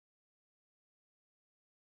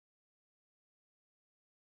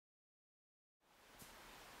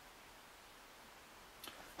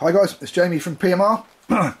Hi guys, it's Jamie from PMR.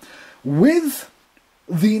 With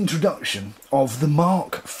the introduction of the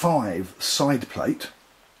Mark V side plate,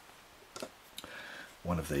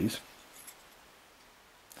 one of these,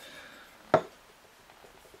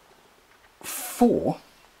 for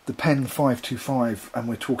the Penn 525, and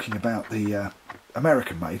we're talking about the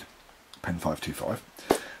American made Penn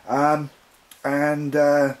 525, and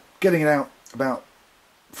getting it out about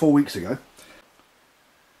 4 weeks ago,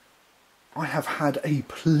 I have had a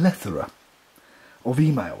plethora of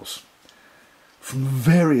emails from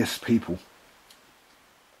various people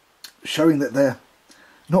showing that they're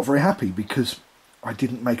not very happy because I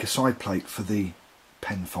didn't make a side plate for the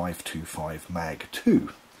Penn 525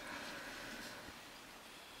 Mag2.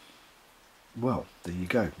 Well, there you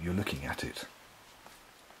go, you're looking at it.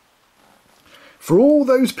 For all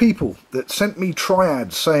those people that sent me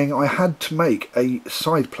triads saying I had to make a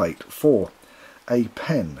side plate for a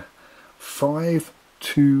Penn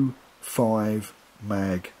 525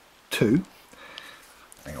 Mag2.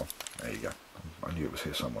 Hang on, there you go. I knew it was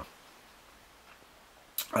here somewhere.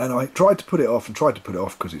 And I tried to put it off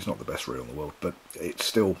because it's not the best reel in the world, but it's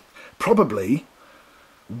still probably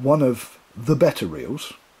one of the better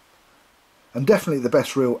reels, and definitely the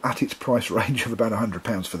best reel at its price range of about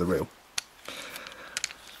 £100 for the reel.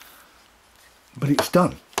 But it's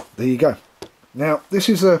done. There you go. Now, this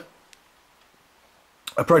is a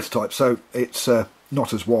prototype, so it's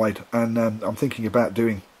not as wide, and I'm thinking about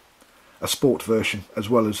doing a sport version as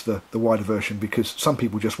well as the wider version, because some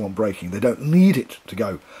people just want braking. They don't need it to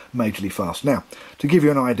go majorly fast. Now, to give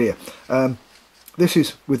you an idea, this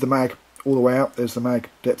is with the mag all the way out. There's the mag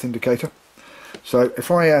depth indicator. So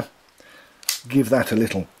if I give that a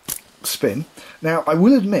little spin, now I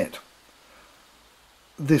will admit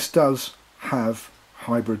this does have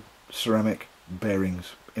hybrid ceramic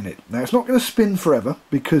bearings in it. Now, it's not going to spin forever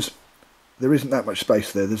because there isn't that much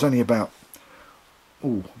space there. There's only about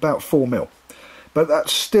 4 mil, but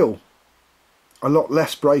that's still a lot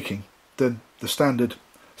less braking than the standard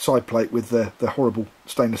side plate with the horrible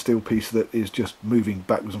stainless steel piece that is just moving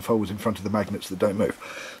backwards and forwards in front of the magnets that don't move.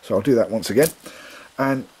 So I'll do that once again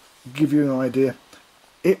and give you an idea.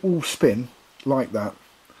 It will spin like that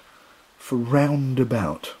for round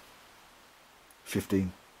about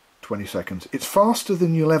 15-20 seconds. It's faster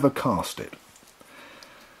than you'll ever cast it.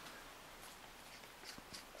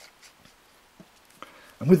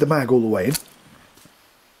 And with the mag all the way in,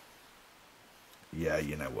 yeah,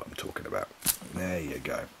 you know what I'm talking about. There you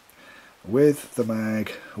go. With the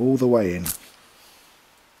mag all the way in,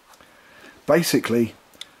 basically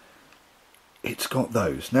it's got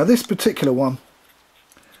those. Now, this particular one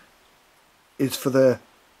is for the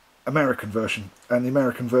American version, and the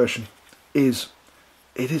American version is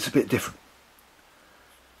a bit different,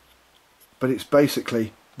 but it's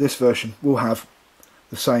basically, this version will have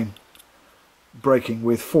the same braking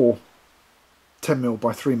with 4 10mm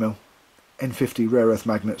by 3mm N50 rare earth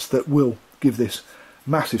magnets that will give this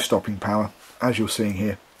massive stopping power, as you're seeing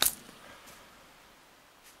here,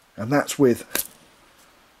 and that's with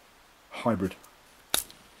hybrid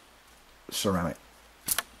ceramic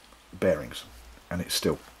bearings, and it's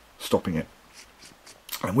still stopping it.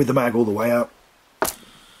 And with the mag all the way out,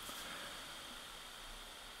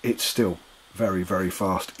 it's still very, very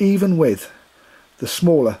fast, even with the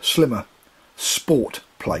smaller, slimmer sport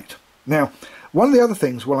plate. Now, one of the other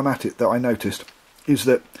things while I'm at it that I noticed is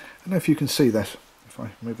that, I don't know if you can see this, if I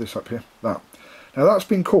move this up here, that. Now, that's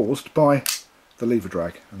been caused by the lever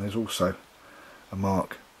drag, and there's also a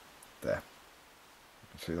mark there. You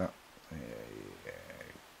can see that. There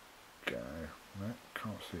you go. No,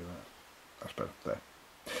 can't see that. That's better. There.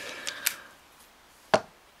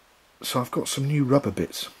 So I've got some new rubber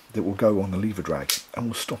bits that will go on the lever drag and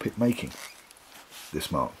will stop it making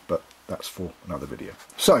this mark, but that's for another video.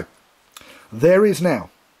 So there is now,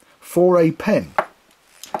 for a Penn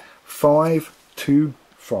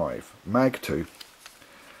 525 Mag2,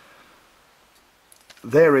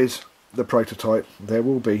 there is the prototype. There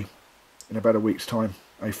will be, in about a week's time,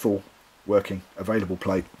 a full working available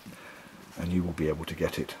plate, and you will be able to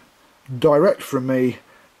get it direct from me.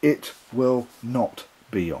 It will not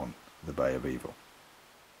be on the Bay of Evil.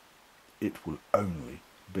 It will only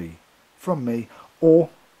be from me or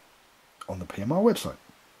on the PMR website.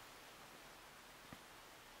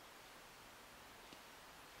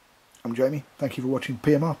 I'm Jamie. Thank you for watching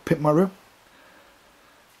PMR Pimp My Reel.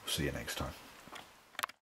 See you next time.